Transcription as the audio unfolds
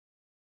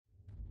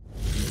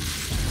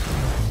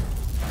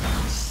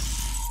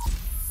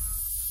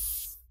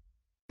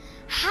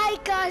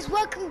guys,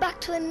 welcome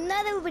back to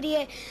another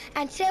video,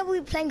 and today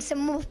we'll be playing some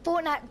more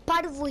Fortnite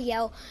Battle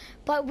Royale,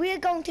 but we're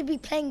going to be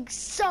playing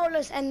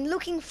solos and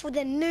looking for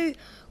the new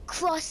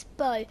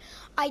Crossbow.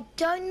 I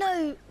don't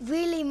know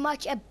really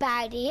much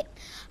about it,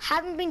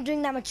 haven't been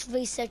doing that much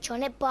research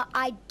on it, but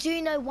I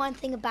do know one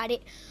thing about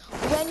it.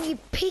 When you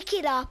pick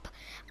it up,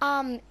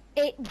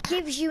 it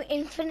gives you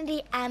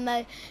infinity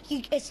ammo.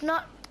 It's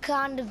not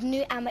kind of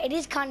new ammo, it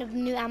is kind of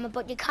new ammo,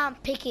 but you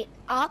can't pick it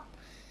up.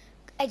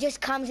 It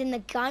just comes in the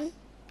gun.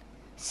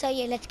 So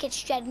yeah, let's get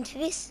straight into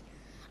this.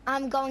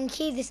 I'm going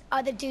here, this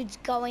other dude's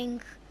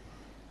going.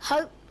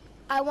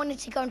 I wanted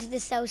to go into the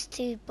cells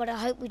too, but I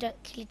hope we don't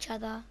kill each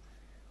other.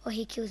 Or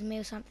he kills me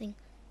or something.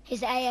 He's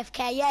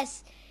AFK,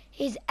 yes.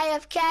 He's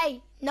AFK.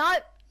 No,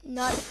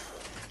 no.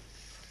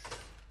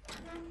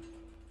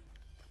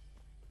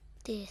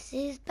 This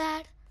is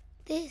bad.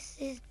 This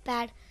is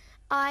bad.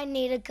 I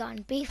need a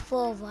gun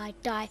before I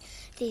die.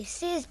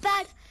 This is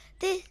bad.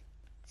 This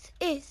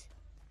is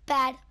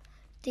bad.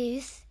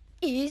 This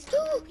is...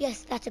 Ooh,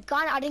 yes, that's a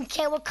gun. I didn't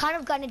care what kind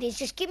of gun it is.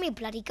 Just give me a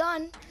bloody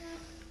gun.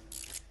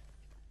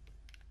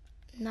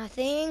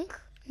 Nothing.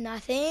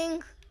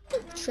 Nothing.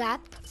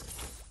 Trap.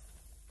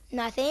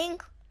 Nothing.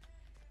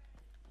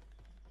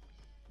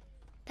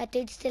 That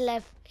dude's still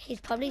left.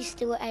 He's probably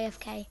still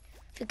AFK.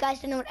 If you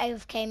guys don't know what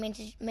AFK means,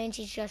 it means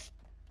he's just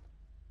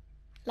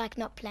like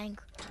not playing.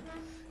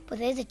 But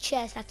there's a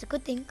chest. That's a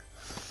good thing.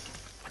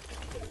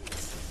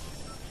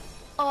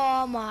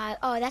 Oh my,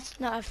 oh that's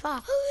not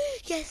far.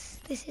 Yes,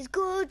 this is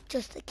good,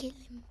 just to kill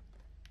him.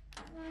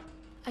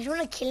 I just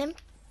want to kill him,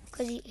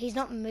 because he's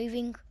not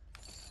moving.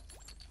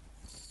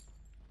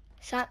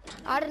 So,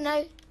 I don't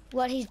know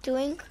what he's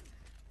doing,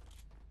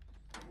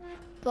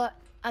 but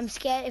I'm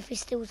scared if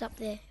he's still up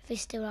there, if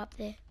he's still up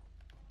there.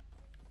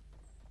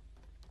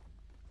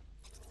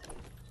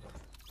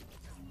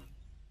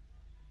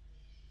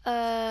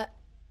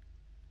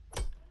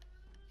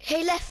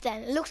 He left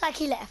then, it looks like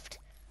he left.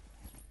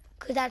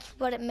 Because that's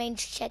what it meant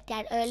to check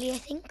that earlier, I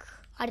think.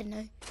 I don't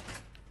know.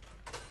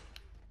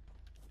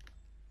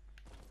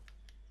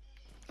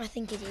 I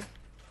think he did.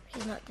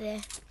 He's not there.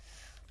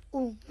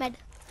 Oh, med.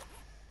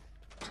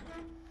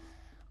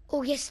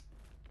 Oh, yes.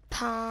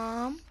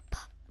 Pump.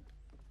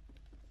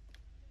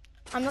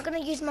 I'm not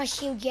going to use my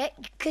shield yet,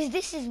 because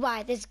this is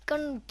why. There's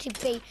going to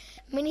be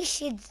many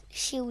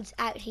shields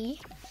out here.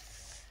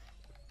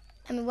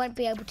 And we won't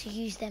be able to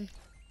use them.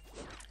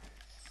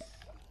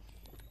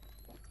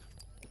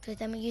 So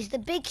then we use the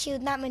big shield,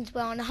 and that means we're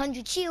on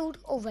 100 shield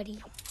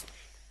already.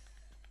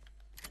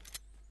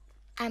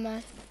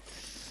 Ammo.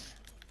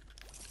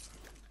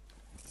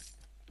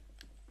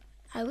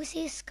 I always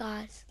hear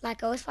scars.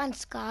 Like I always find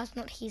scars,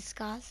 not his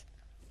scars.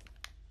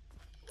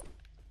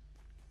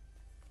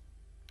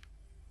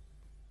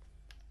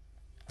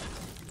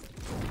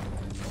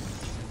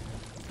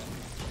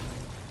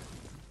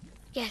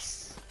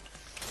 Yes.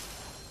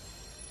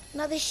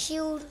 Another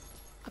shield.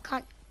 I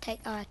can't take,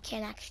 oh I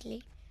can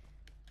actually.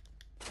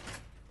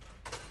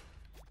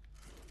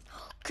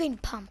 Green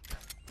pump.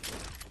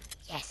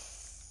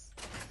 Yes.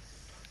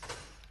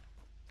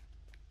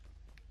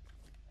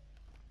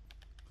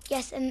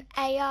 Yes, an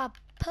AR.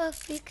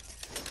 Perfect.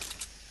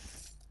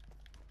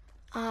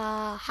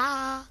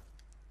 Aha.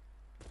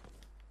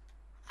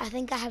 I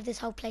think I have this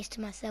whole place to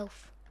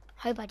myself.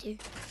 Hope I do.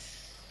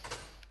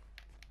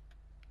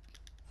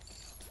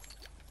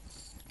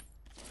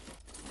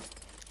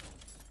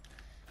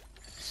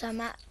 So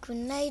I'm at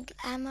grenade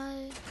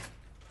ammo.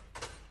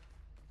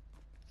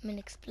 I mean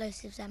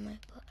explosives ammo,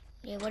 but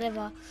yeah,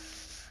 whatever.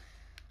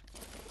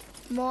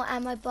 More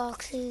ammo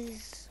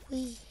boxes.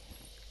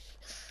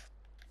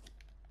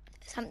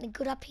 Something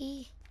good up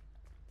here.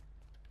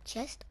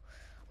 Chest.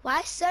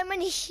 Why so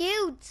many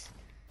shields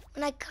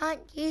when I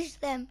can't use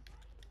them?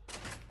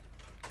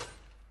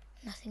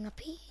 Nothing up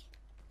here.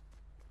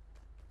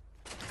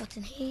 What's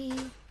in here?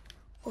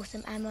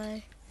 Awesome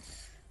ammo.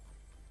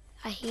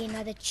 I hear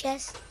another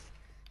chest.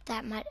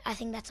 That might, I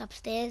think that's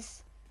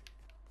upstairs.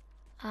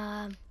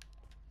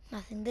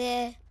 Nothing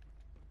there.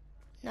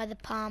 Another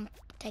pump.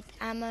 Take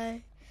the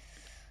ammo.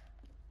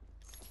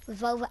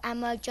 Revolver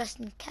ammo just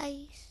in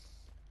case.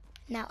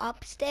 Now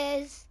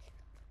upstairs.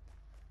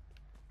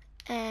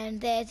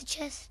 And there's a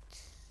chest.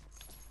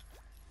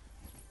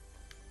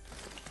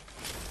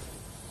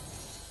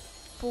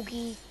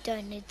 Boogie.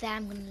 Don't need that.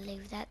 I'm going to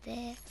leave that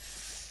there.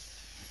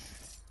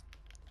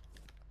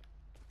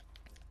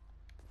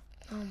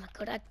 Oh my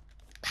god.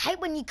 I hate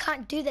when you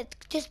can't do that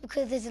just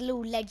because there's a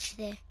little ledge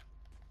there.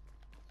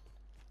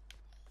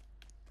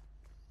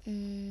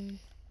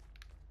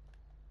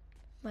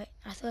 Wait,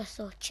 I thought I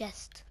saw a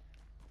chest.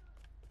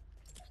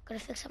 Gotta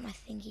fix up my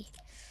thingy.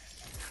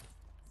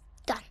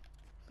 Done.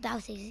 That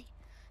was easy.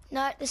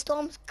 No, the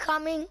storm's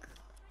coming.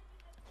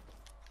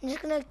 I'm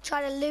just gonna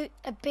try to loot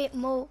a bit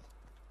more.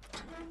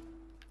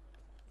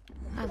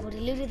 I've already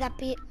looted that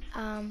bit.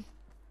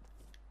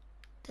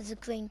 There's a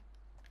green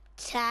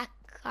tack.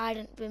 I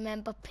don't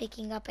remember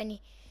picking up any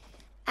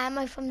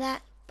ammo from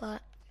that,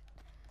 but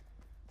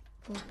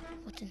oh,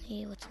 what's in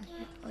here? What's in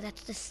here? Oh,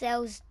 that's the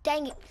cells.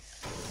 Dang it.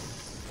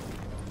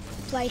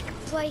 Break,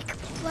 break,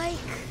 break.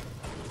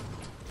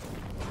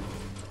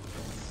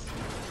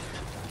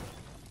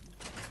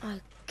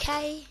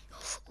 Okay.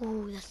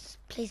 Oh, that's,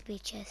 please be a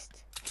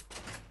chest.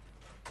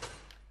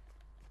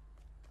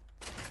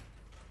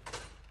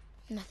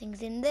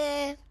 Nothing's in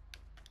there.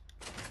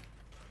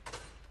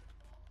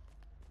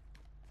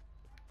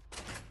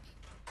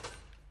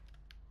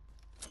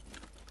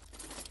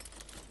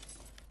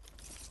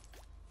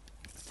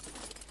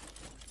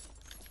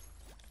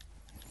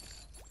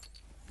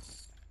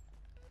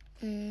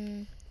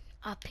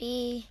 Up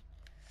here.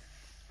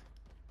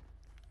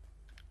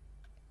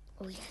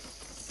 Oh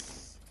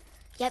yes.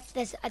 Yep,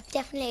 there's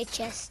definitely a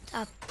chest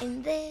up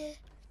in there.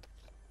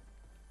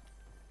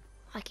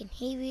 I can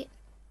hear it,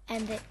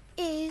 and there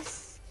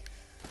is.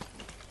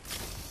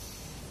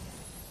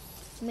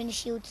 Mini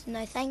shields,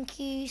 no thank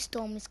you.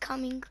 Storm is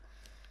coming.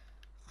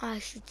 I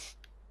should.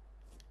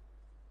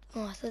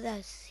 Oh, I thought that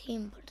was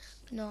him, but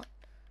it's not.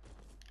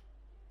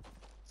 I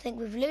think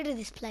we've looted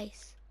this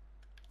place.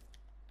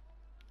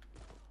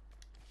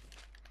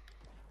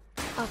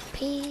 Up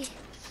here.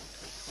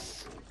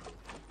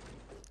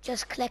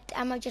 Just collect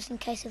ammo just in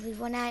case if we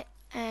run out,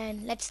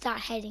 and let's start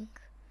heading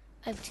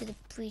over to the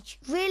bridge.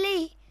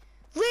 Really?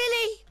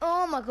 Really?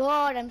 Oh my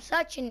god, I'm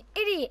such an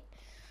idiot.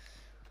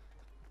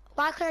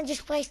 Why can't I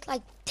just waste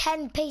like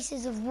 10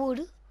 pieces of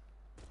wood?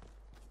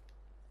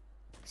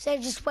 Instead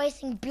of just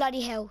wasting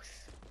bloody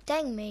health.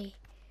 Dang me.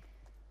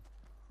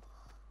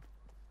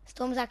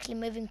 Storm's actually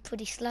moving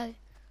pretty slow.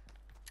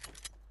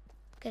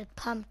 Get a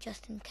pump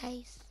just in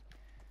case.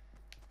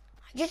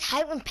 I just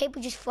hate when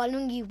people just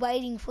following you,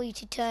 waiting for you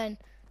to turn.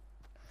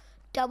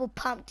 Double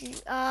pump.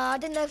 I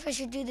don't know if I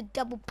should do the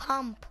double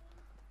pump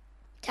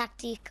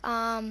tactic.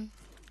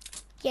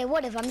 Yeah,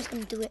 whatever. I'm just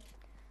gonna do it.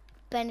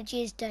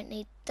 Bandages, don't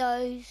need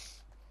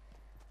those.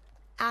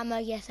 Ammo,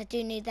 yes, I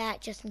do need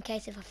that just in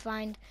case if I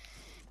find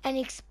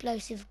any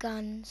explosive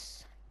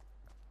guns.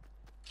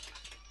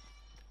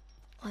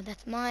 Oh,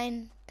 that's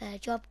mine. That I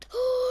dropped.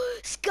 Oh,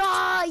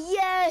 Scar!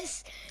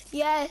 Yes!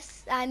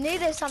 Yes! I knew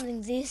there was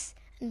something this.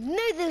 I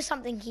knew there was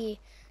something here.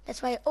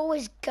 That's why I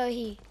always go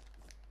here.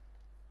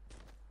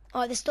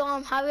 Oh, the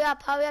storm. Hurry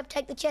up,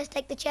 take the chest,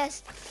 take the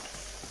chest.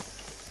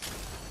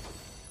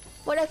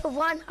 Whatever,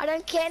 one. I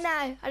don't care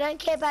now. I don't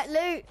care about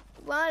loot.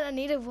 One, I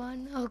need a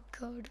one. Oh,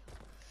 God.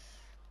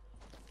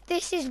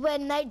 This is where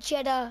Night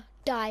Jeddah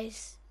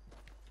dies.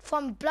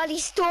 From bloody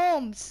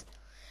storms.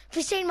 If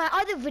you've seen my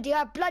other video,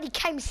 I bloody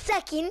came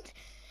second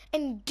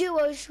in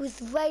duos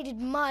with raided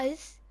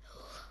Muzz.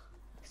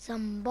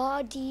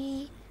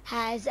 Somebody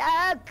has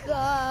a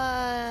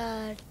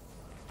gun.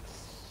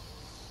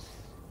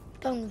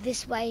 Going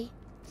this way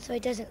so he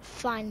doesn't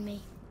find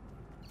me.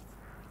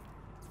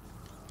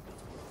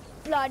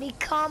 Bloody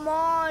come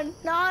on.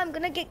 No, I'm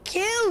gonna get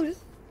killed.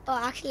 Oh,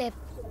 actually,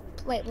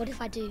 wait, what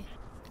if I do?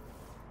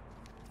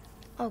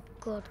 Oh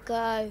God,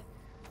 go.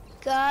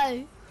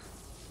 Go.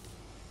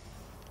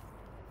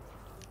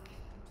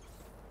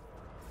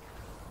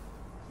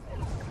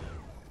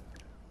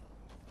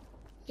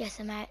 Yes,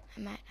 I'm out.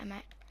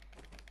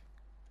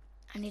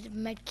 I need a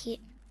med kit.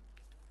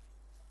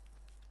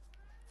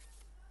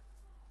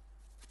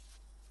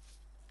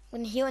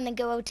 When he wanna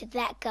go over to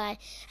that guy,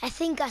 I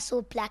think I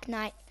saw Black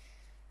Knight.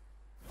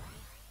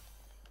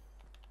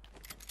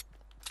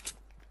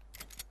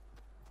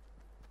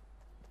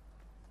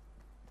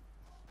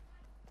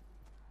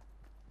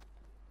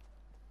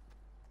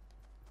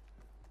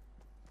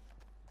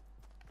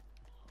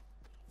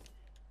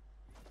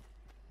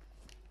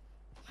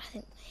 I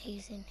think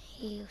he's in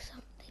here or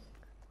something.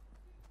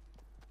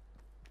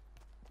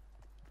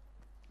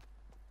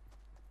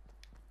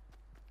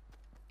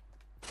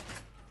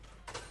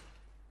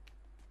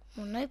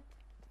 Oh, nope.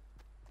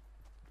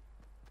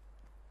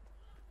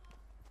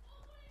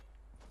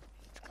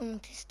 It's going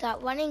to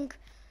start running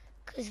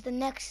because the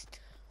next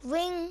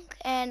ring,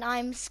 and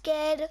I'm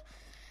scared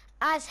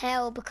as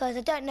hell because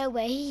I don't know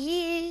where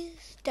he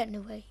is. Don't know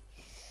where he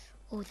is.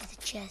 Oh, there's a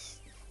chest.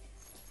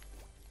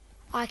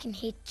 I can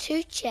hear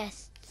 2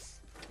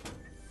 chests.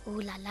 Ooh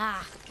la la.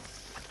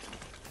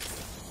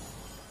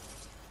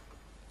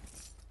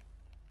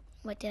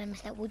 Wait, did I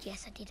miss that wood?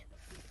 Yes, I did.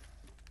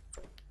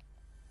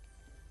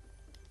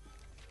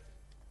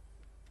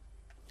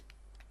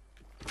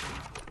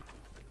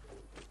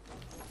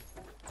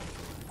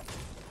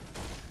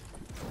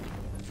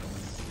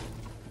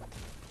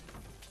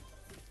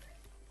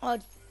 Oh,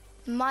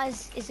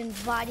 Muzz is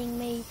inviting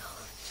me.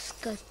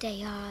 Scope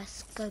they are,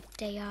 scope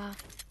they are.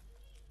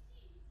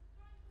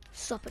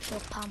 Swap it for a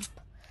pump.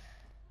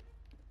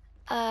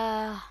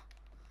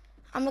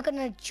 I'm not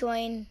gonna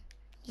join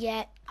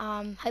yet.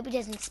 Hope he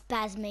doesn't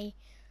spaz me.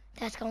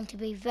 That's going to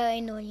be very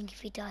annoying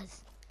if he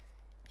does.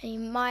 And he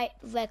might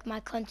wreck my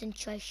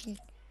concentration.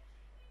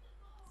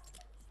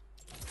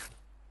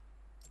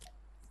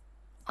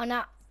 Oh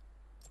no.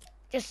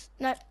 Just,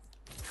 no.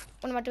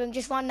 What am I doing?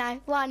 Just one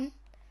now. One.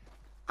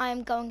 I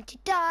am going to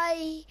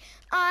die.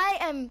 I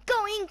am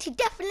going to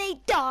definitely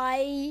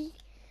die.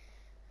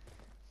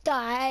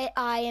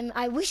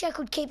 I wish I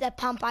could keep that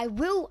pump. I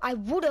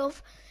would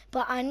have,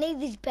 But I need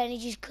these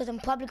bandages because I'm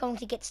probably going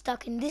to get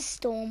stuck in this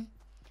storm.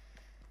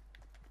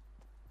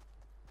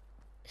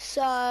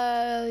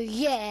 So,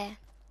 yeah.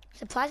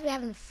 Surprised we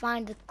haven't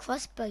found the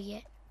crossbow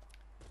yet.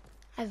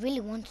 I really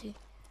want to.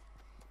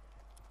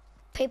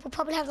 People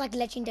probably have like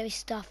legendary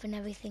stuff and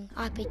everything.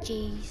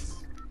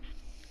 RPGs.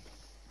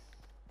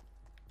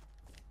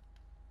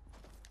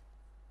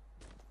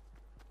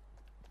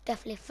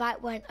 Definitely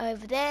fight one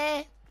over there.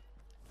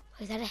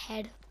 Or is that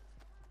ahead?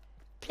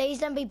 Please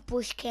don't be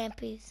bush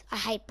campers. I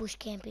hate bush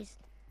campers.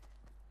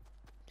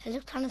 They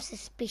look kind of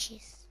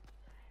suspicious.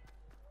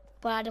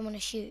 But I don't want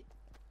to shoot.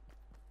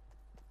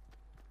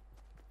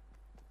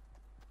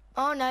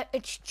 Oh no,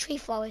 it's tree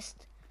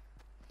forest.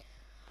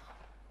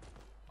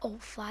 Oh,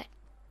 fight.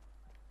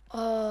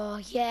 Oh,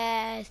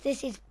 yes.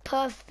 This is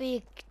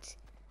perfect.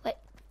 Wait.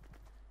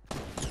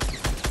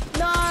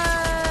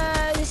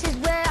 No! This is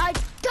where I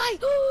die.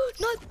 Oh,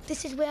 no,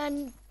 this is where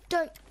I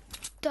don't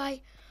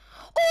die.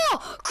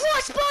 Oh,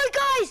 crossbow,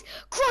 guys!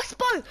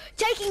 Crossbow!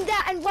 Taking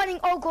that and running.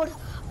 Oh, God.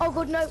 Oh,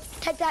 God, no.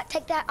 Take that,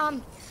 take that.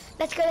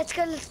 Let's go, let's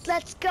go,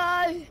 let's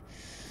go.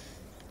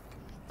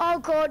 Oh,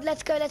 God,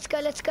 let's go, let's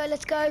go, let's go,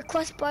 let's go.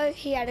 Crossbow.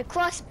 He had a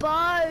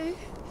crossbow.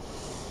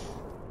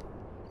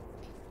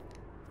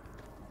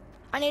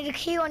 I need to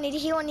heal, I need to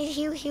heal, I need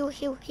to heal,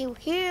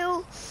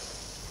 heal.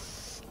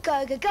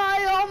 Go, go, go.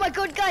 Oh my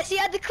God, guys, he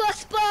had the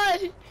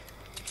crossbow.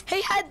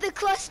 He had the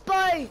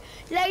crossbow.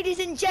 Ladies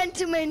and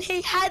gentlemen,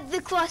 he had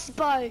the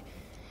crossbow.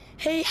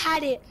 He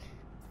had it.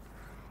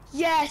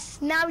 Yes,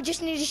 now we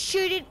just need to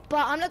shoot it,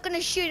 but I'm not going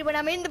to shoot it when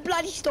I'm in the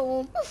bloody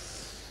storm.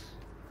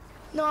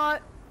 No,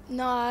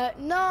 no,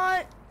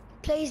 no.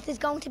 Please, there's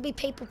going to be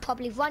people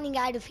probably running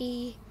out of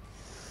here.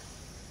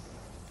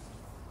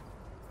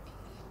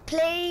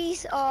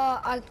 Please,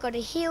 I've got a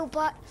heal,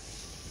 but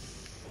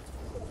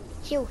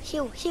heal,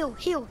 heal, heal,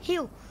 heal,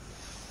 heal.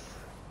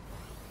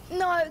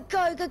 No,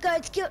 go, go, go.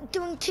 It's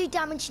doing 2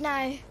 damage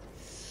now.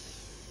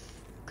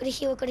 Gotta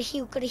heal, gotta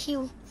heal, gotta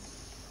heal.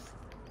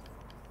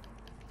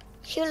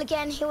 Heal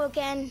again, heal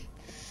again.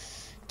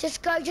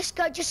 Just go, just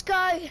go, just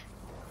go.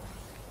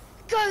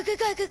 Go, go,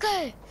 go, go,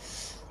 go.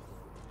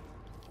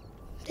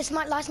 This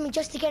might last me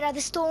just to get out of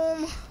the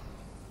storm.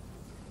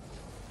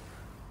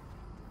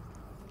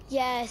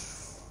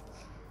 Yes.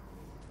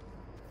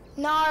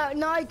 No,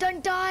 no,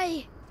 don't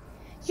die.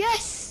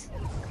 Yes.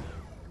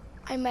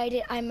 I made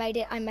it, I made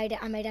it, I made it,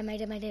 I made it, I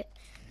made it, I made it.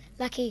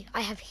 Lucky,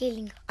 I have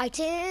healing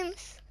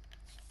items.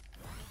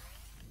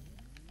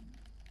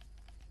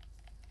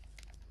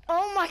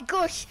 Oh my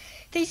gosh,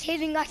 these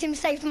healing items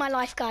saved my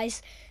life,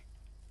 guys.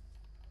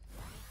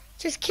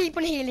 Just keep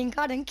on healing,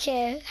 I don't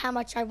care how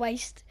much I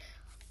waste.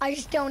 I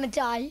just don't want to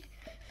die.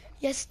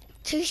 Yes,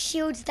 2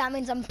 shields, that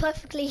means I'm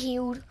perfectly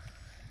healed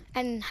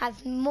and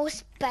have more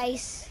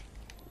space.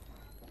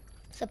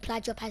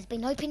 Supply drop has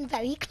been opened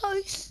very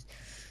close.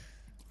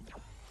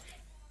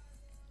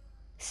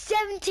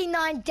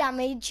 79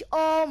 damage.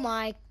 Oh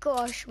my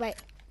gosh. Wait.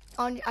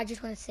 I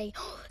just want to see.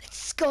 Oh,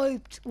 it's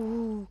scoped.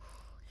 Ooh.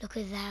 Look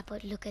at that.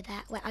 But look at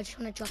that. Wait. I just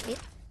want to drop it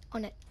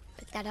on it.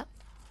 Pick that up.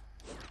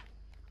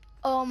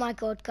 Oh my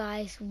God,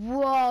 guys.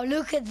 Whoa.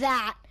 Look at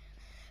that.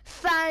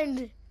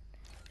 Found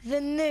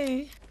the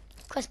new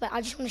crossbow.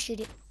 I just want to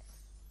shoot it.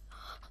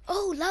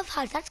 Oh, love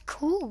hearts. That's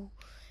cool.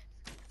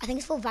 I think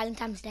it's for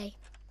Valentine's Day.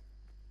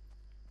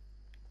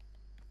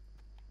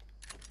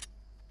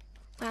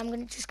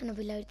 I'm just gonna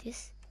reload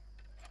this.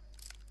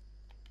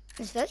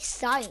 It's very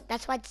silent.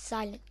 That's why it's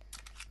silent.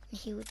 And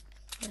he would.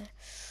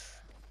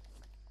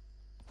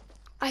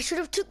 I should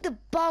have took the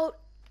bolt.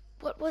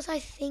 What was I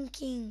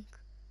thinking?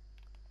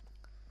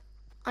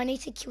 I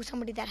need to kill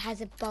somebody that has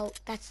a bolt.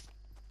 That's.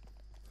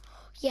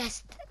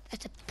 Yes,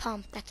 that's a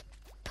pump. That's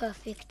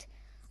perfect.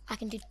 I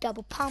can do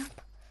double pump.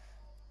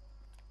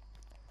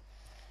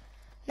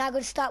 Now I'm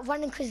gonna start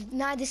running because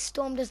now this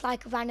storm does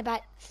like around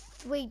about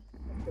 5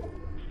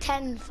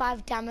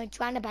 damage,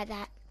 round about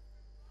that.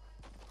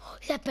 Oh,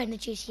 is that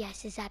bandages?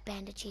 Yes, is that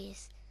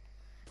bandages?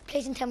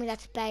 Please don't tell me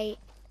that's bait.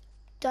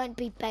 Don't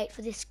be bait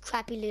for this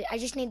crappy loot. I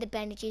just need the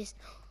bandages.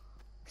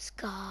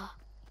 Scar.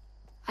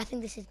 I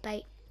think this is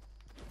bait.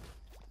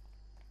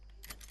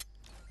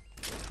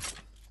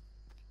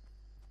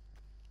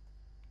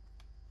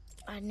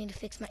 I need to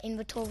fix my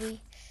inventory.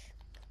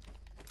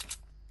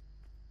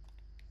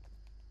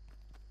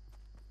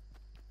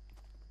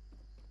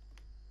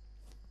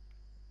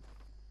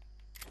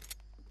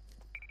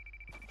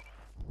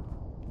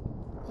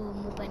 Oh,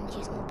 more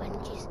bandages, more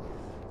bandages.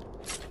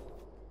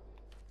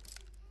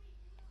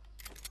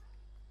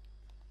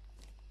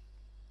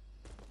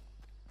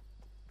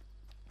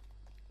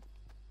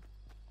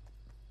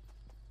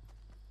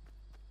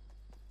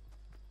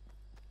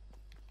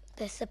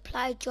 The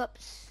supply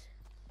drops.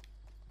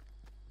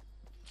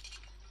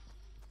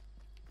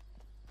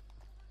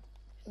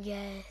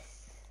 Yes.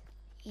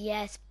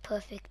 Yes,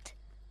 perfect.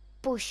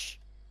 Bush.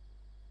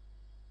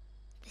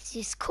 This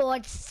is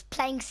called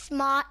playing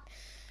smart.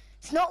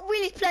 It's not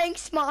really playing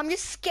smart. I'm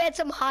just scared,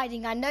 so I'm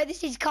hiding. I know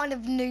this is kind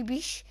of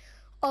noobish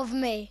of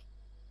me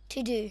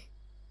to do.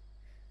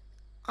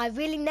 I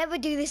really never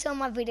do this on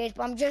my videos,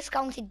 but I'm just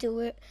going to do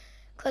it.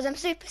 Because I'm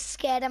super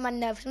scared and I'm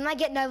nervous. When I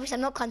get nervous, I'm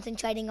not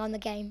concentrating on the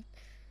game.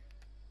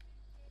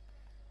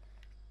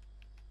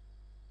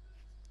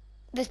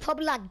 There's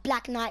probably like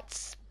Black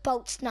Knights,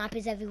 bolt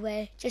snipers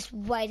everywhere, just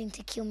waiting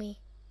to kill me.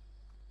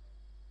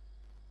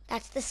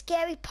 That's the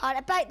scary part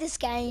about this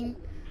game.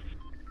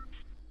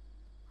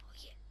 Oh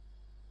yeah.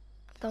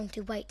 I'm going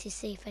to wait to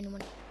see if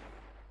anyone...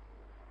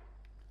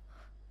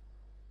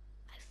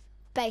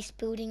 Base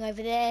building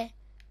over there.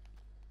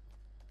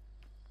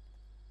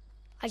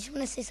 I just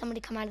want to see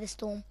somebody come out of the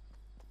storm.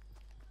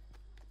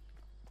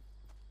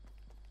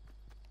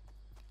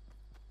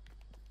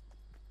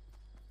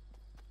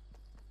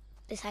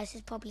 This house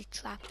is probably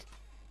trapped.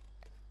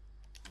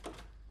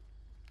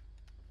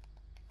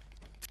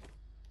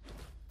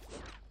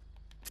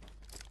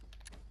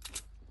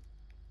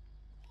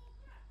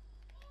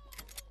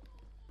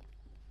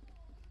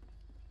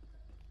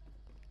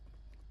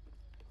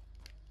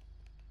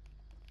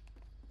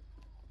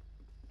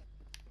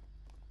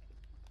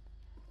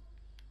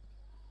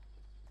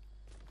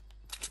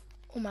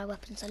 All my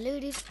weapons are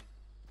looted.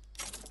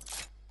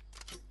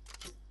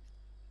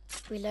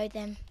 Reload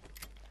them.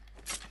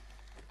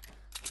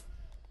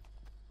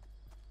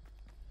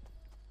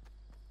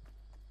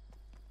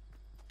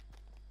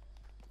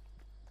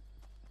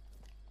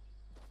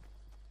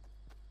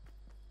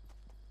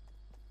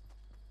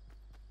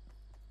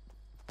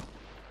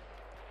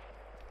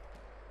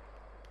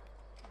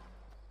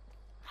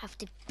 Have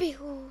to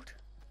build.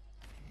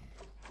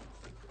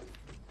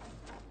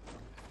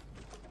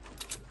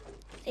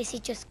 This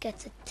just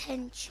gets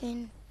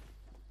attention.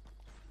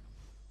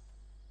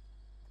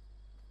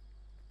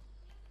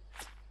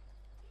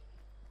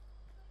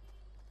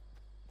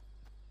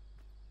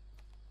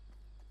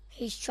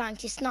 He's trying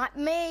to snipe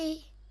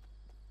me.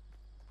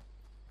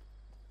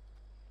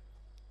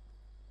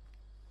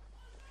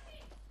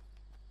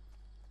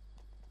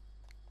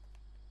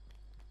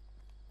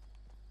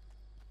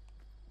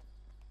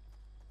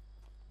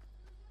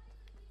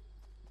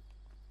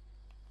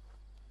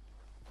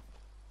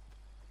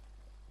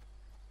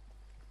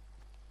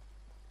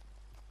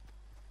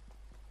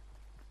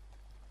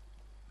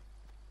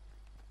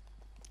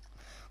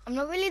 I'm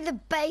not really the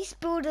base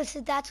builder, so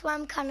that's why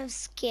I'm kind of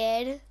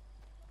scared.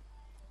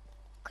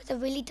 Because I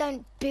really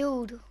don't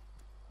build.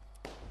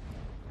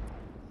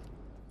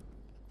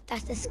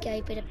 That's the scary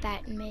bit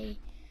about me.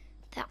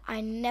 That I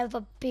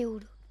never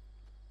build.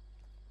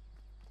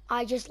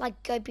 I just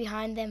like go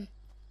behind them.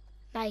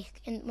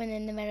 Like when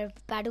in the middle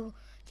of battle.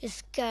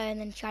 Just go and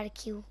then try to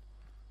kill.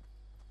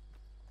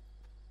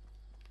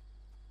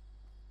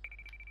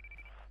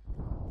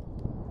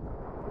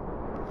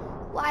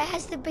 Why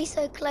has to be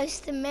so close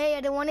to me?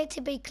 I don't want it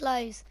to be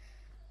close.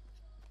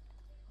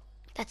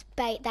 That's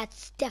bait.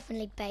 That's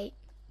definitely bait.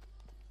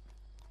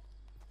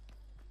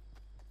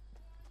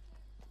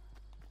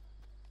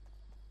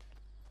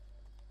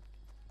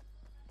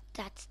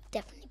 That's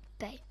definitely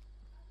bait.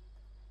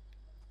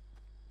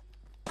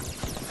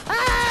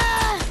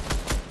 Ah!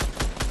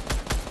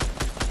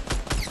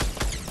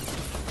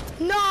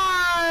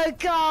 No,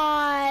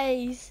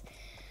 guys.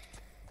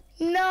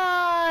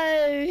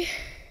 No.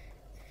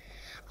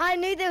 I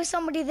knew there was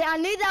somebody there. I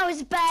knew that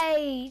was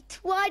bait.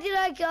 Why did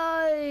I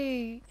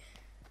go?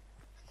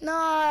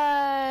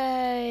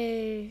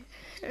 No.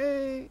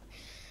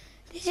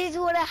 This is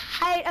what I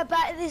hate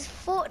about this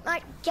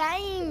Fortnite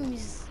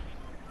games.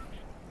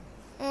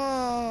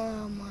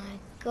 Oh my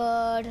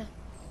god.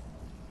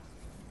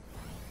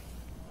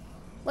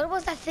 What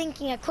was I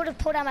thinking? I could have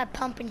pulled out my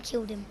pump and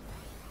killed him.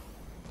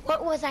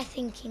 What was I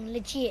thinking?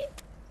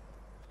 Legit.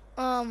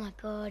 Oh my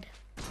god.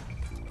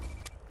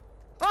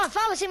 Oh, if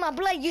I was in my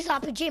blade, use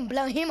RPG and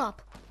blow him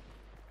up.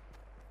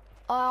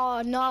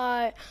 Oh no.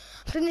 I'm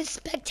gonna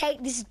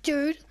spectate this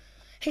dude.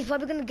 He's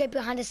probably gonna go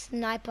behind a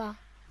sniper.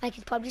 Like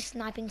he's probably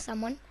sniping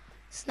someone.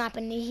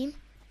 Sniper near him.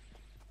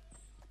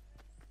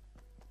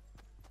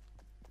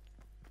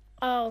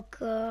 Oh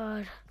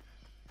god.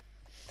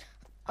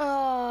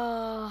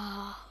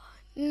 Oh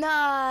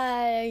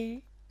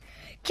no.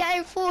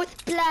 Came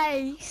 4th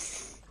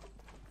place.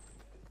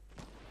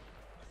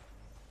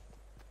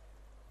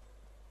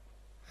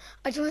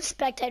 I just want to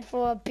spectate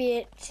for a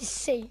bit to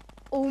see.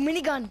 Oh,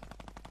 minigun.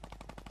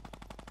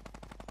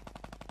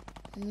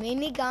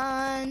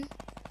 Minigun.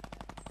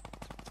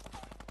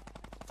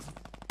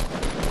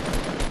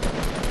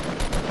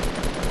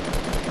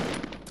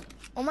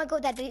 Oh my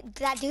god, that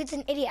dude's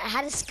an idiot. I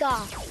had a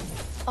scar.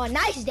 Oh,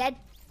 now he's dead.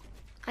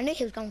 I knew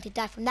he was going to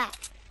die from that.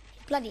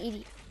 Bloody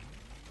idiot.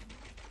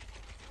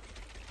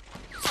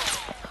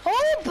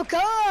 Oh my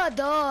god.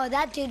 Oh,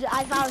 that dude, if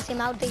I was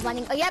him, I would be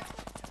running. Oh, yep.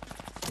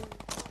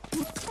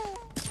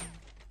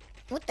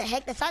 What the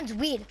heck? That sounds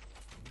weird.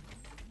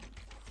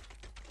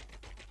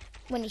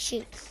 When he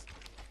shoots.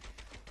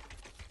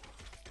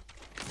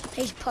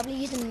 He's probably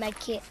using the med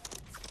kit.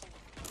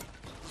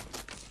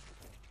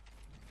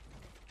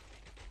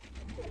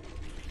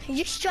 He's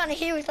just trying to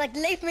heal. He's like,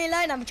 leave me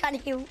alone. I'm trying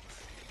to heal.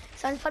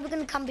 So I'm probably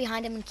going to come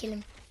behind him and kill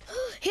him.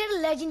 He had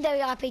a legendary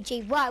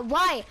RPG. Why?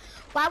 Why?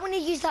 Why wouldn't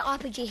he use that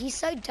RPG? He's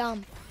so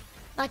dumb.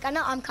 Like, I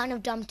know I'm kind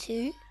of dumb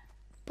too,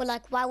 but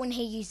like, why wouldn't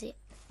he use it?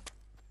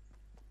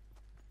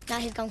 Now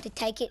he's going to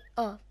take it.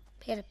 Oh,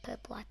 he had a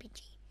purple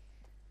RPG.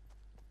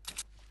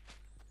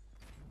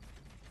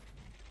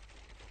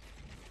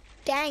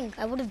 Dang,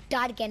 I would have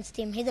died against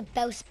him. He's a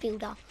bell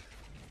builder.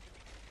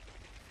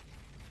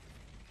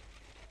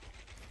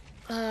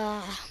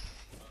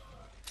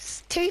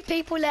 Two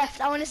people left.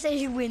 I want to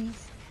see who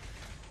wins.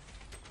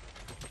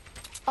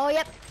 Oh,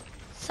 yep.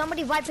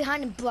 Somebody right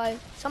behind him, bro.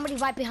 Somebody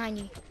right behind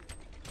you.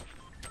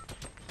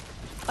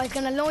 Oh, he's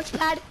gonna launch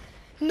pad.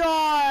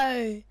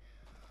 No!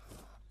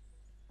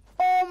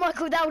 Oh my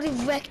god, that would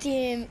have wrecked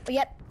him. Oh,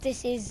 yep,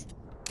 this is...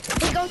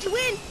 He's going to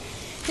win!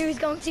 Who's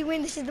going to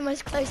win? This is the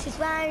most closest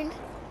round.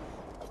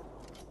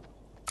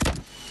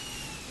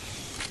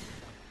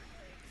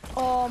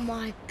 Oh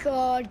my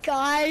god,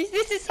 guys.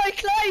 This is so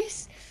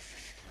close.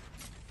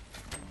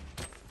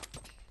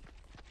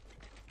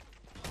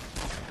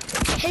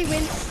 He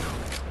wins.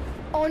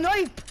 Oh no.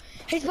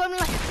 He's probably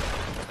like...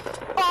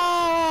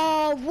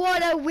 Oh,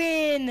 what a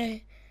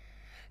win.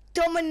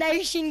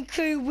 Domination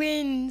crew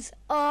wins.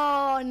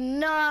 Oh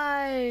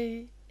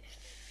no.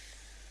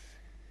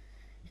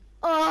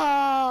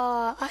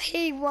 Oh,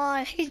 he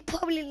won. He's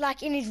probably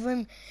like in his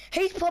room.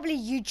 He's probably a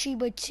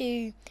YouTuber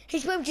too.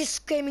 He's probably just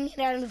screaming it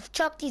out and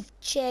chucked his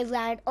chair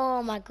around.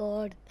 Oh my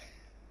god.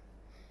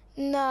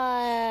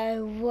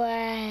 No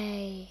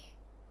way.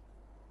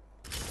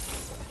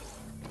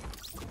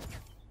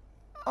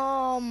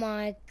 Oh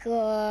my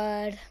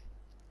god.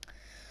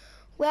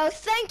 Well,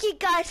 thank you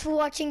guys for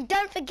watching.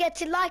 Don't forget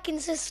to like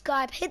and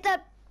subscribe. Hit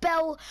that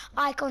bell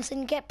icon so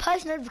you can get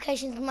post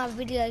notifications of my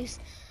videos.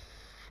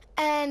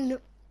 And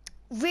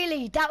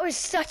really, that was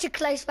such a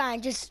close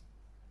round. Just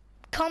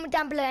comment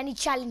down below any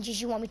challenges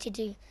you want me to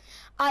do.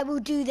 I will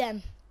do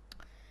them.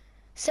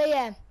 So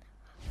yeah,